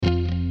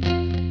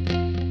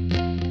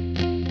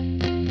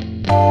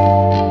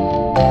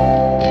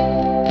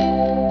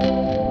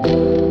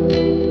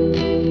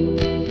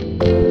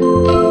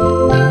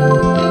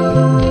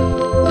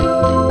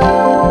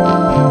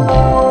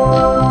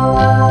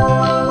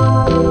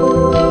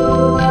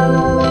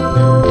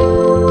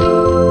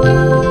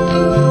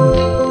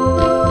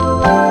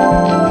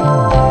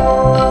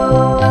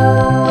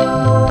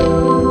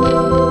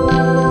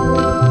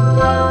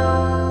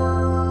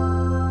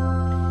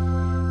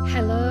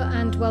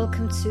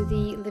welcome to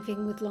the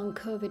Living with Long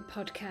COVID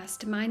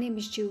podcast. My name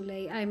is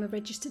Julie. I'm a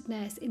registered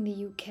nurse in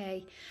the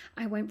UK.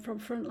 I went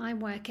from frontline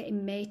worker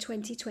in May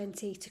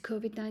 2020 to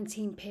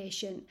COVID-19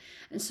 patient,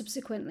 and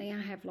subsequently I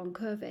have long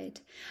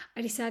COVID.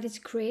 I decided to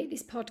create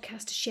this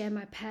podcast to share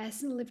my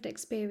personal lived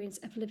experience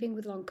of living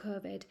with long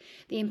COVID,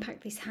 the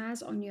impact this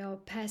has on your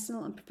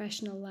personal and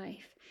professional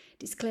life.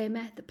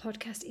 Disclaimer, the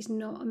podcast is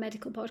not a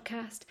medical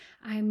podcast.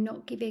 I am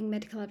not giving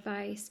medical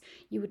advice.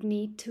 You would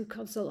need to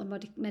consult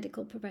a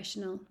medical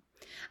professional.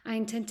 I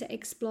intend to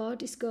explore,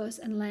 discuss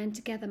and learn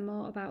together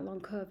more about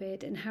long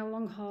COVID and how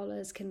long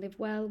haulers can live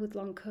well with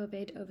long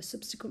COVID over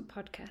subsequent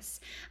podcasts,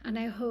 and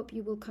I hope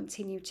you will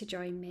continue to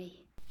join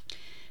me.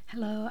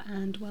 Hello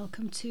and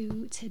welcome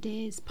to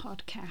today's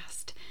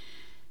podcast.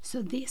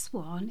 So this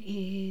one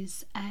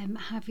is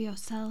Have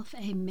Yourself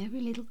a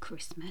Merry Little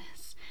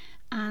Christmas.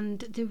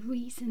 And the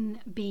reason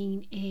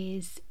being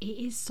is it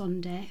is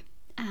Sunday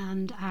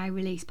and I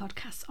release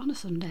podcasts on a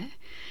Sunday.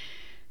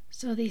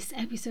 So this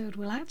episode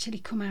will actually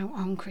come out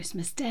on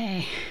Christmas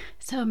Day.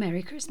 So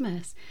Merry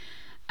Christmas.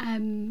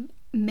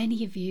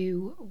 Many of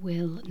you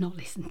will not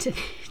listen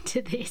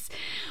to this,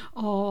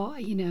 or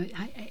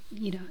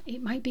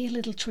it might be a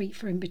little treat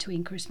for in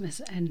between Christmas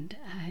and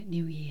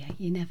New Year.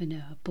 You never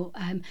know. But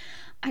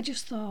I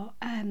just thought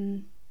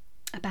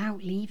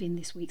about leaving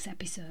this week's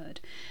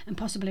episode and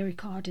possibly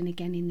recording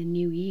again in the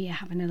new year,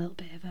 having a little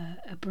bit of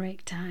a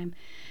break time.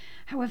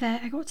 However,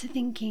 I got to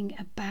thinking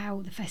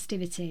about the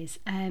festivities,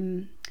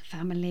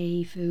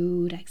 family,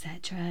 food,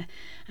 etc.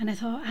 And I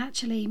thought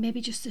actually maybe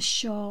just a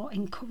short,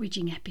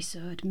 encouraging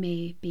episode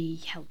may be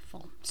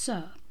helpful.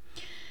 So,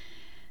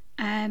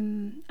 I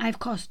of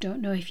course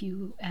don't know if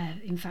you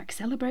in fact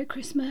celebrate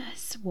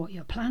Christmas, what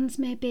your plans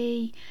may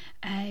be,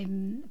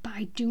 but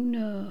I do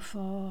know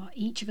for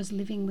each of us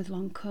living with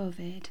long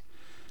COVID,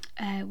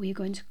 we are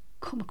going to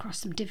come across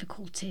some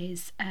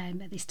difficulties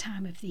at this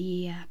time of the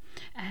year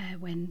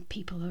when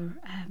people are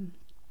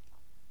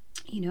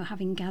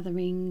having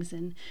gatherings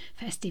and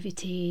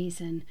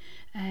festivities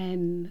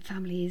and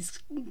families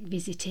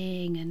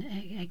visiting and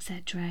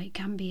etc. It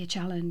can be a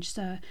challenge.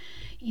 So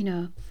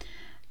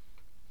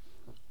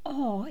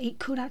or it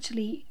could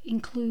actually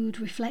include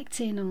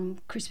reflecting on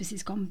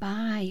Christmases gone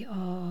by,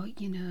 or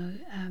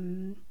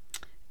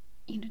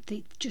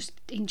just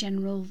in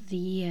general the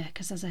year,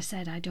 because as I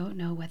said, I don't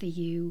know whether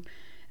you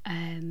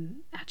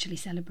actually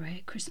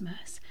celebrate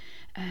Christmas.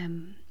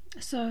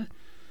 So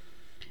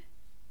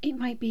it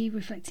might be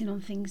reflecting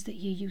on things that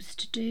you used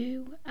to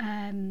do.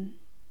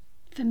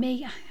 For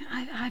me,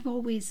 I've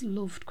always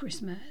loved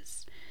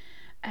Christmas.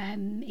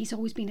 It's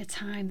always been a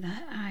time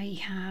that I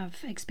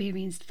have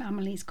experienced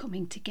families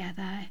coming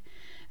together,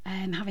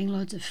 having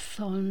loads of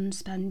fun,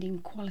 spending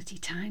quality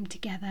time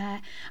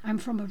together. I'm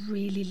from a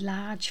really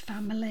large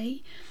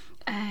family,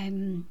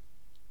 and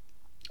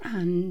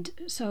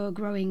so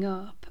growing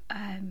up,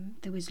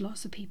 there was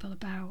lots of people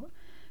about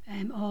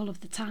all of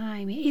the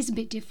time. It is a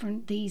bit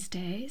different these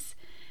days.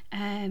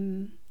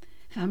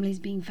 Families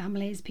being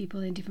families,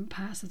 people in different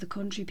parts of the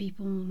country,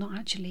 people not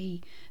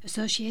actually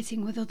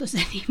associating with others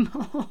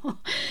anymore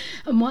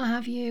and what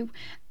have you.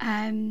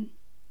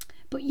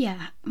 But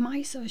yeah, my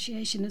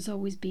association has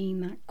always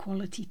been that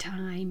quality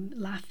time,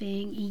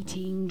 laughing,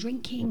 eating,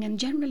 drinking and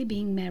generally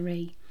being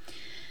merry.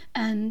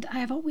 And I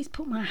have always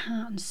put my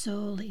heart and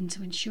soul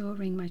into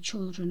ensuring my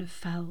children have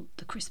felt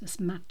the Christmas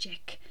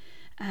magic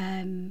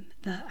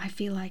that I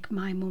feel like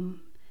my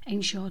mum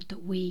ensured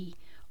that we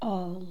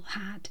all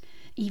had,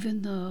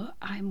 even though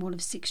I'm one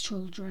of 6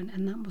 children,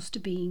 and that must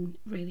have been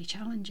really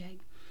challenging.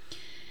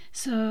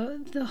 So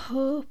the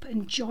hope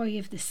and joy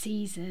of the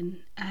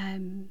season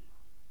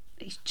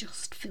is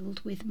just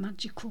filled with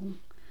magical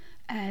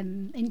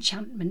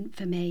enchantment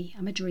for me.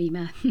 I'm a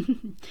dreamer.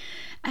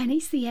 And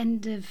it's the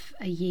end of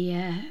a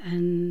year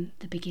and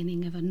the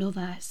beginning of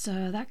another,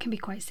 so that can be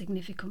quite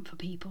significant for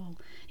people,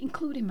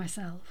 including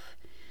myself.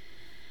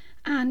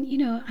 And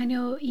I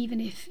know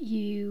even if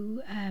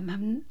you have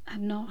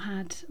not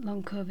had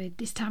long COVID,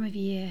 this time of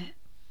year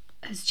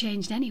has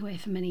changed anyway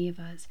for many of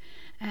us.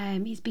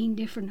 It's been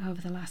different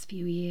over the last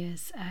few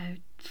years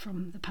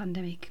from the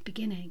pandemic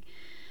beginning.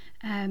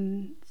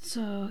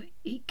 So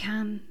it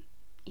can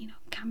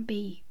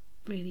be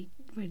really,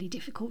 really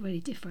difficult,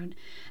 really different.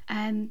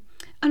 And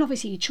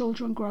obviously your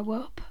children grow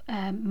up.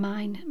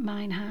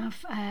 Mine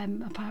have,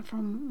 apart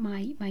from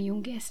my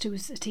youngest, who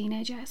was a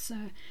teenager.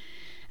 So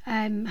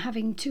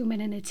having 2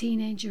 men and a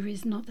teenager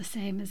is not the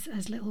same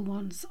as little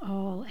ones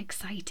all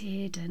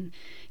excited and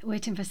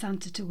waiting for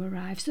Santa to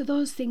arrive. So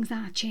those things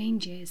are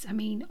changes. I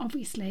mean,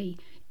 obviously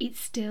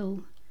it's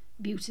still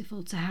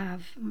beautiful to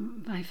have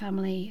my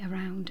family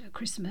around at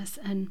Christmas,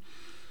 and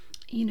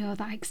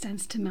that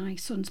extends to my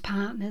son's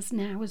partners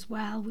now as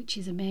well, which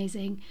is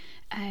amazing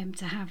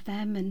to have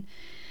them. And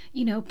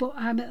but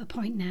I'm at a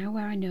point now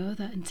where I know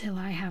that until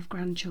I have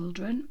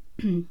grandchildren,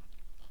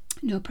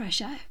 no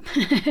pressure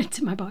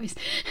to my boys,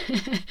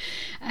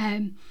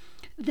 then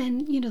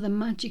the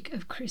magic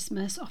of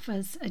Christmas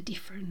offers a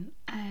different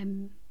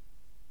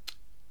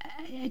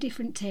a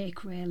different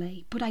take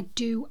really, but I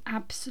do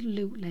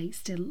absolutely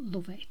still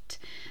love it.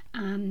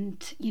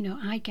 And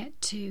I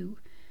get to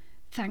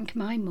thank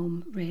my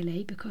mum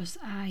really, because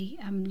I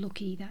am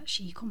lucky that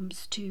she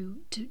comes to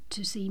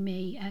see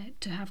me,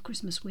 to have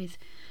Christmas with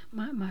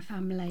my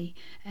family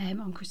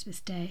on Christmas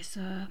Day.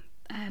 So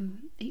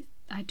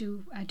I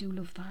do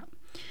love that.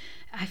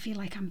 I feel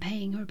like I'm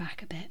paying her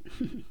back a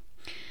bit.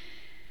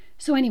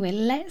 So anyway,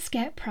 let's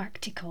get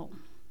practical.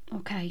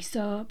 Okay,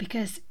 so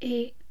because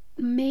it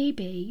may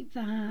be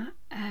that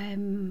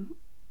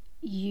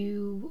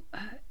you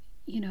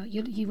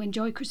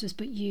enjoy Christmas,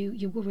 but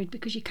you're worried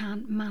because you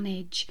can't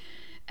manage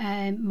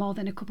more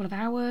than a couple of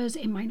hours.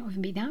 It might not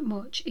even be that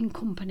much in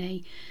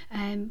company,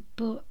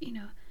 but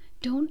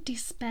don't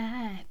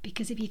despair,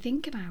 because if you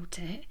think about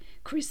it,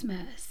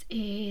 Christmas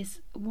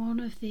is one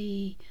of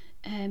the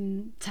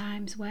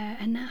times where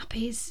a nap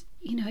is,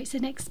 it's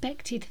an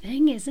expected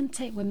thing,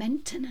 isn't it? We're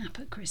meant to nap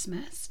at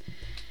Christmas.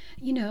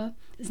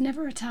 There's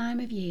never a time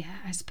of year,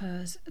 I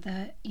suppose,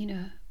 that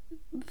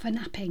for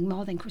napping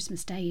more than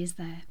Christmas Day, is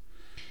there?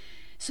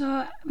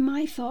 So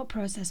my thought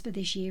process for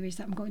this year is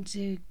that I'm going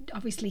to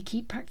obviously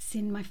keep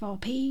practicing my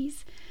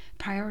 4Ps,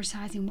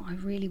 prioritising what I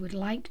really would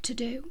like to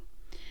do,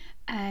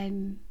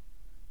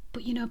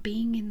 but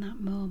being in that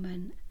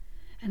moment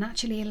and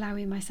actually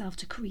allowing myself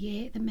to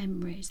create the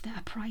memories that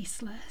are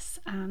priceless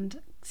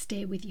and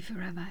stay with you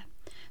forever,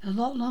 a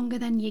lot longer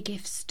than your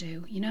gifts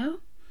do,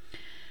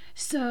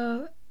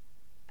 So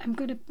I'm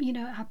going to,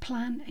 I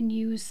plan and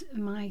use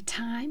my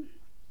time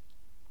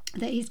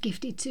that is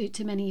gifted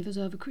to many of us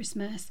over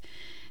Christmas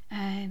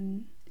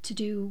to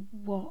do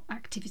what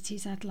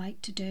activities I'd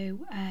like to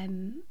do,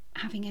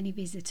 having any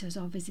visitors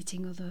or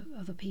visiting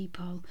other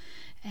people,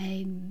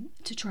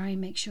 to try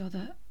and make sure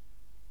that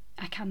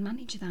I can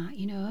manage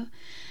that,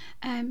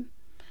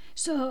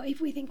 So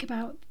if we think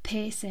about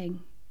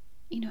pacing,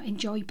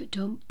 enjoy but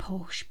don't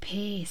push,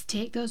 pace,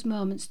 take those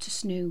moments to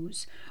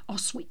snooze or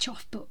switch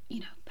off, but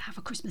have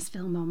a Christmas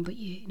film on, but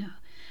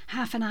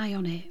half an eye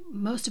on it.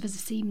 Most of us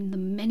have seen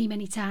them many,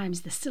 many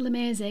times. They're still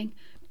amazing,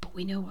 but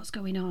we know what's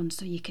going on,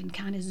 so you can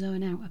kind of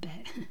zone out a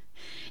bit.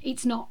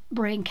 It's not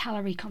brain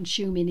calorie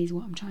consuming, is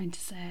what I'm trying to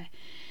say.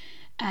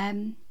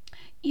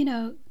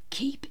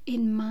 Keep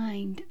in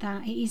mind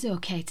that it is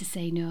okay to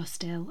say no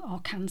still, or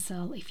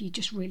cancel if you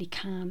just really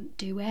can't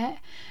do it.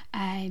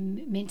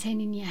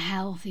 Maintaining your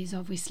health is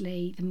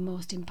obviously the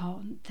most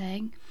important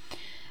thing,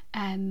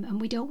 and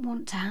we don't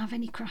want to have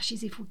any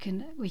crashes if we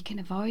can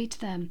avoid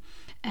them,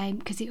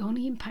 because it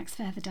only impacts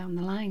further down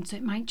the line. So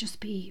it might just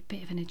be a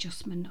bit of an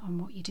adjustment on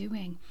what you're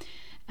doing.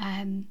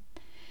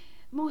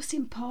 Most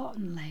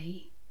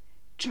importantly,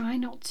 try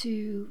not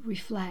to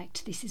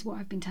reflect, this is what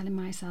I've been telling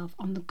myself,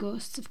 on the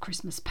ghosts of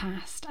Christmas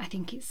past. I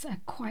think it's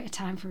quite a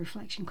time for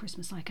reflection,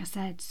 Christmas, like I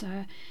said.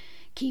 So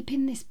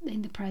keeping this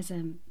in the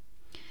present,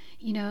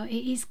 it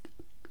is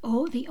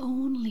the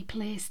only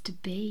place to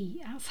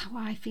be. That's how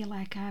I feel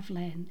like I've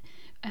learned,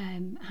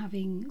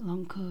 having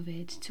long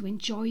COVID, to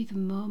enjoy the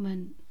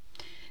moment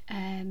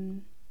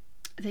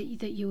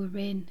that you were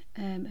in,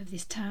 of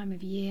this time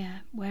of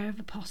year,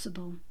 wherever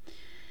possible.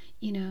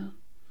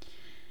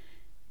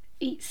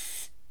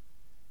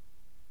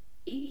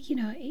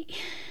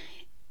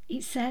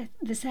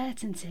 The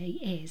certainty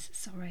is,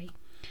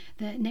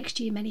 that next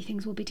year many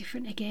things will be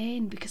different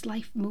again, because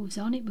life moves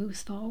on, it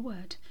moves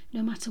forward.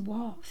 No matter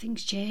what,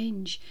 things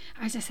change.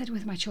 As I said,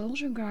 with my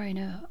children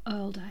growing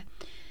older,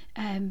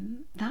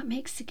 that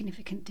makes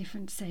significant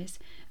differences.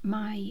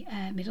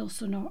 My middle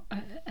son,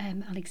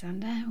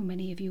 Alexander, who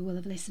many of you will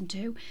have listened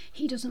to,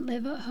 he doesn't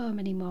live at home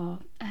anymore,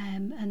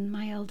 and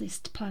my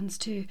eldest plans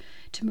to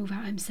move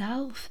out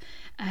himself.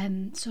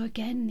 So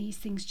again, these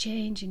things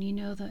change, and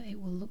that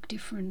it will look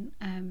different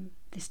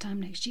this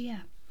time next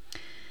year.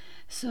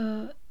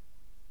 So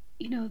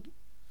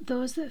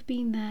those that have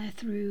been there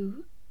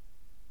through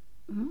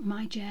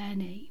my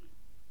journey,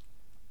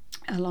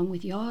 along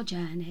with your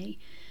journey,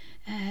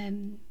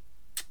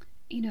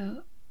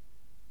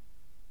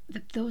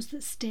 those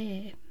that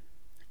stay,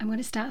 I'm going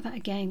to start that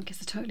again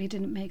because it totally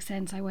didn't make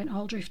sense. I went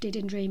all drifted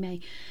and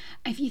dreamy.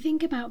 If you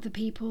think about the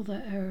people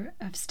that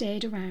have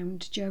stayed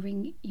around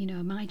during,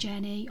 my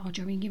journey or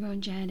during your own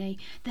journey,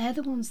 they're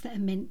the ones that are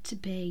meant to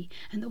be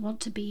and that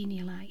want to be in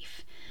your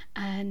life.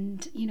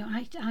 And,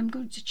 I'm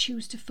going to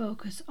choose to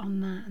focus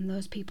on that and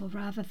those people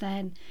rather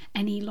than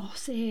any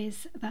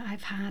losses that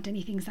I've had,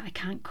 any things that I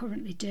can't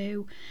currently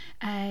do.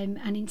 And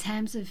in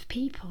terms of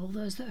people,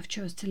 those that have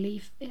chose to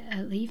leave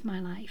my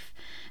life,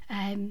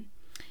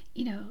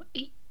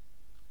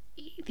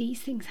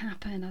 these things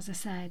happen, as I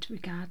said,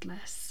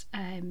 regardless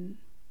of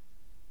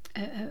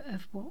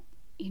what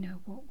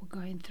we're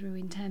going through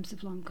in terms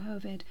of long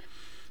COVID.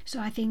 So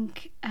I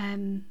think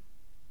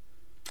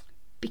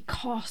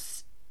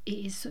because it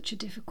is such a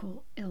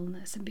difficult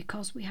illness, and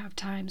because we have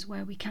times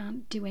where we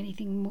can't do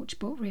anything much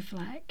but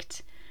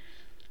reflect,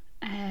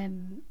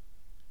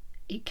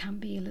 it can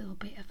be a little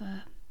bit of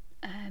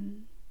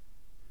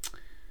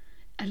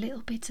a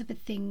little bit of a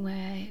thing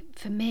where,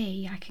 for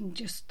me, I can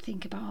just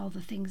think about all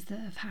the things that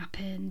have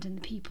happened and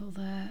the people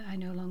that I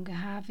no longer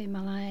have in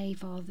my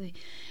life, or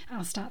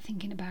I'll start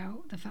thinking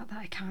about the fact that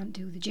I can't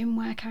do the gym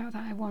workout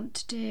that I want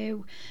to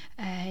do,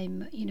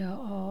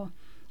 or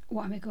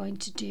what am I going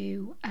to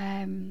do,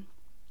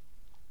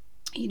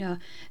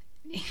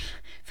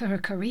 for a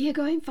career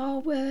going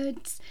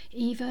forwards,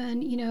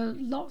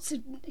 even, lots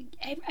of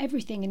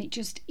everything, and it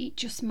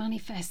just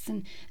manifests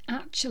and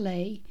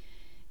actually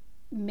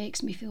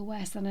makes me feel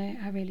worse than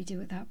I really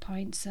do at that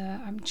point. So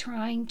I'm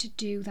trying to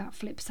do that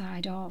flip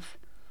side of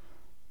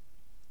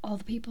all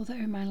the people that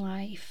are in my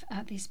life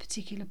at this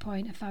particular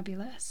point are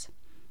fabulous,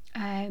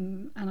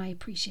 and I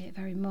appreciate it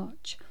very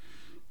much.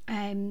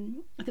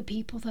 The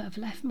people that have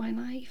left my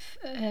life,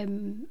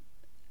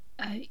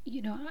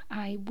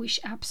 I wish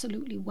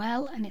absolutely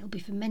well, and it'll be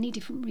for many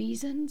different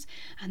reasons,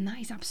 and that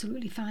is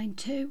absolutely fine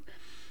too.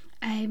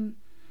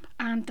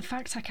 And the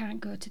fact I can't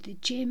go to the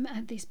gym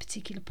at this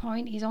particular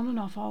point is on and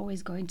off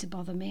always going to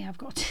bother me. I've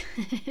got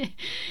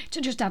to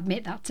just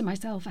admit that to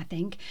myself, I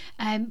think.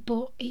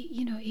 But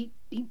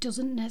it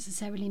doesn't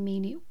necessarily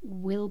mean it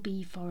will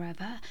be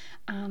forever,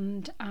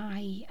 and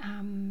I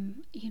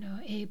am,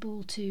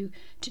 able to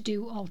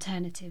do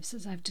alternatives,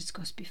 as I've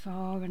discussed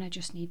before, and I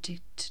just need to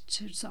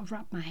sort of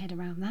wrap my head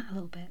around that a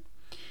little bit.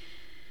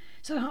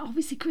 So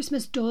obviously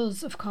Christmas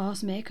does, of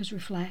course, make us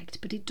reflect,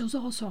 but it does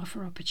also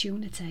offer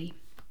opportunity.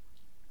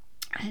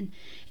 And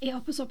it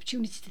offers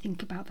opportunity to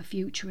think about the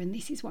future, and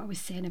this is what I was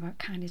saying about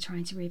kind of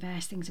trying to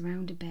reverse things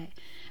around a bit.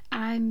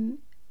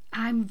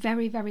 I'm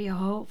very, very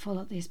hopeful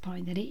at this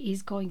point that it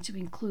is going to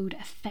include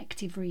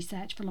effective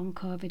research for long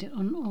COVID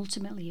and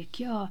ultimately a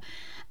cure.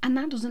 And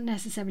that doesn't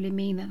necessarily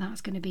mean that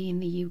that's going to be in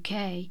the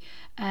UK.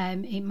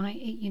 It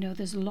might,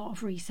 there's a lot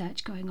of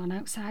research going on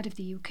outside of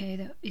the UK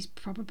that is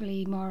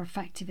probably more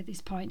effective at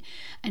this point.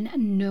 And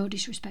no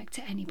disrespect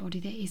to anybody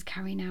that is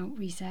carrying out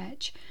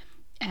research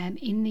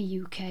in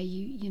the UK,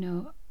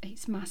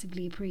 it's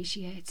massively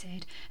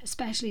appreciated,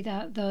 especially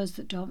those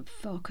that don't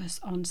focus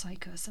on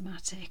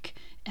psychosomatic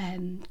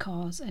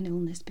cause and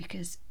illness,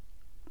 because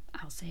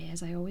I'll say,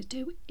 as I always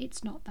do,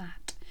 it's not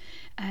that.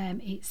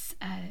 It's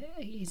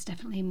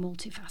definitely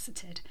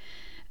multifaceted.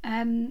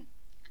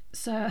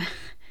 So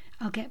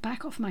I'll get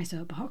back off my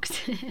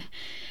soapbox.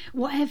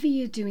 Whatever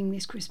you're doing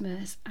this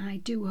Christmas, I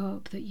do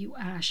hope that you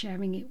are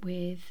sharing it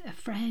with a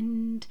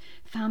friend,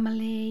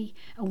 family,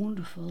 a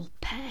wonderful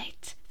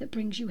pet that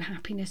brings you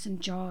happiness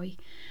and joy.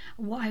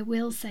 What I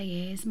will say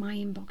is my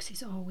inbox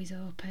is always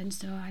open,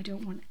 so I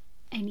don't want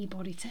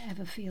anybody to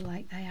ever feel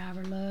like they are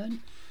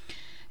alone.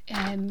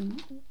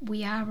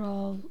 We are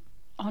all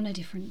on a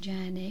different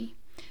journey,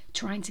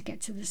 trying to get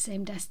to the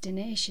same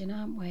destination,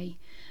 aren't we?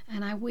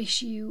 And I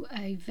wish you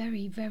a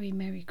very, very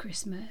Merry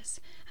Christmas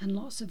and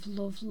lots of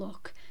love,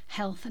 luck,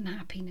 health and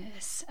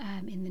happiness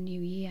in the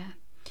new year.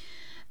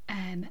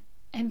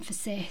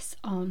 Emphasis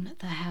on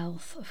the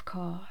health, of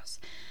course.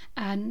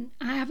 And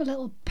I have a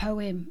little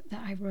poem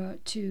that I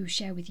wrote to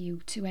share with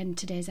you to end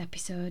today's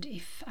episode,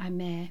 if I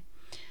may.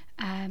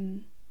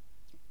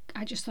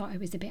 I just thought it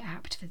was a bit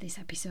apt for this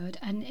episode,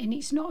 and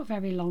it's not a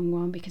very long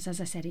one because, as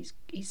I said, it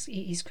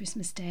is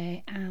Christmas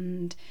Day,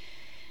 and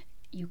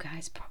you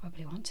guys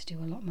probably want to do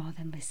a lot more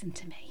than listen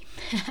to me.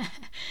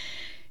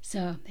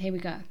 So here we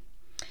go.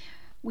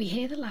 We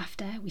hear the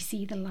laughter, we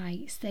see the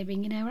lights, they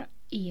ring in our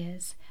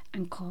ears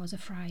and cause a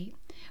fright.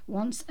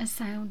 Once a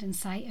sound and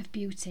sight of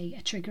beauty,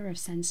 a trigger of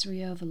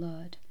sensory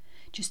overload.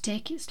 Just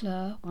take it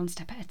slow, one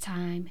step at a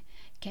time.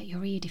 Get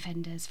your ear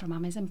defenders from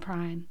Amazon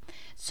Prime.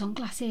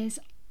 Sunglasses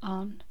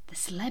on, the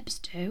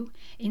celebs do,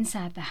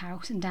 inside the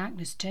house and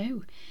darkness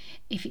too.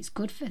 If it's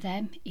good for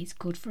them, it's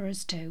good for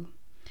us too.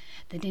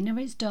 The dinner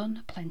is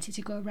done, plenty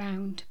to go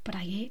round, but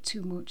I ate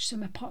too much so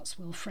my pots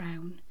will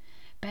frown.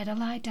 Better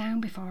lie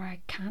down before I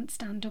can't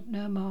stand up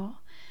no more.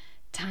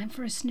 Time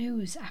for a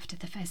snooze after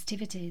the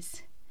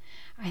festivities.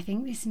 I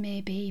think this may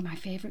be my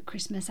favourite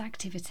Christmas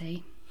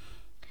activity.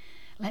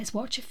 Let's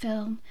watch a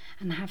film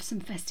and have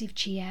some festive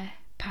cheer.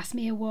 Pass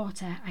me a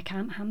water, I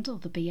can't handle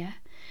the beer.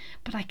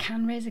 But I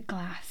can raise a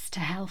glass to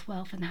health,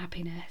 wealth and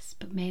happiness,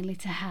 but mainly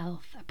to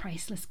health, a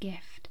priceless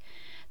gift.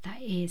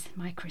 That is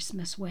my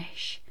Christmas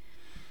wish.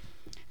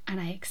 And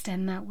I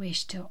extend that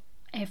wish to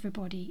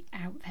everybody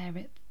out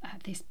there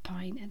at this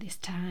point, at this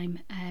time.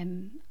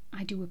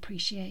 I do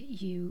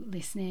appreciate you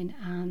listening,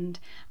 and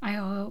I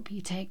hope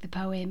you take the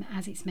poem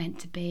as it's meant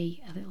to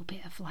be, a little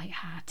bit of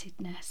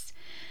lightheartedness.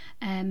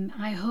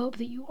 I hope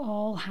that you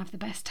all have the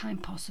best time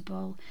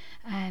possible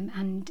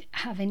and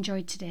have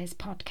enjoyed today's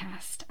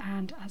podcast.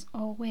 And as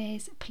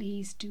always,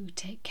 please do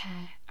take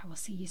care. I will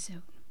see you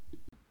soon.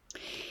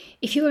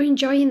 If you are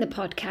enjoying the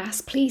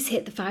podcast, please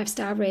hit the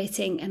 5-star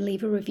rating and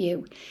leave a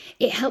review.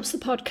 It helps the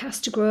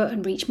podcast to grow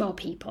and reach more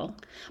people.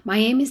 My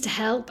aim is to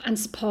help and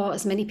support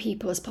as many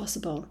people as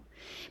possible.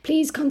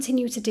 Please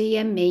continue to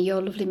DM me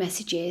your lovely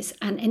messages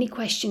and any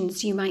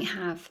questions you might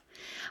have.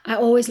 I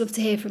always love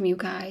to hear from you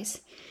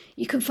guys.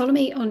 You can follow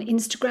me on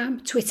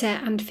Instagram, Twitter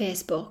and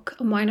Facebook,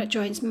 and why not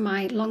join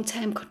my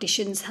long-term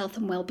conditions, health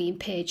and wellbeing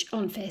page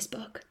on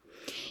Facebook.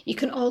 You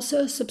can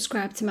also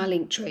subscribe to my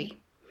Linktree.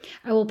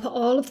 I will put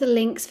all of the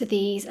links for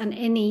these and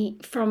any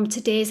from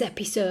today's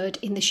episode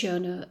in the show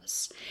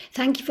notes.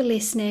 Thank you for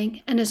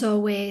listening, and as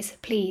always,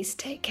 please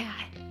take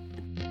care.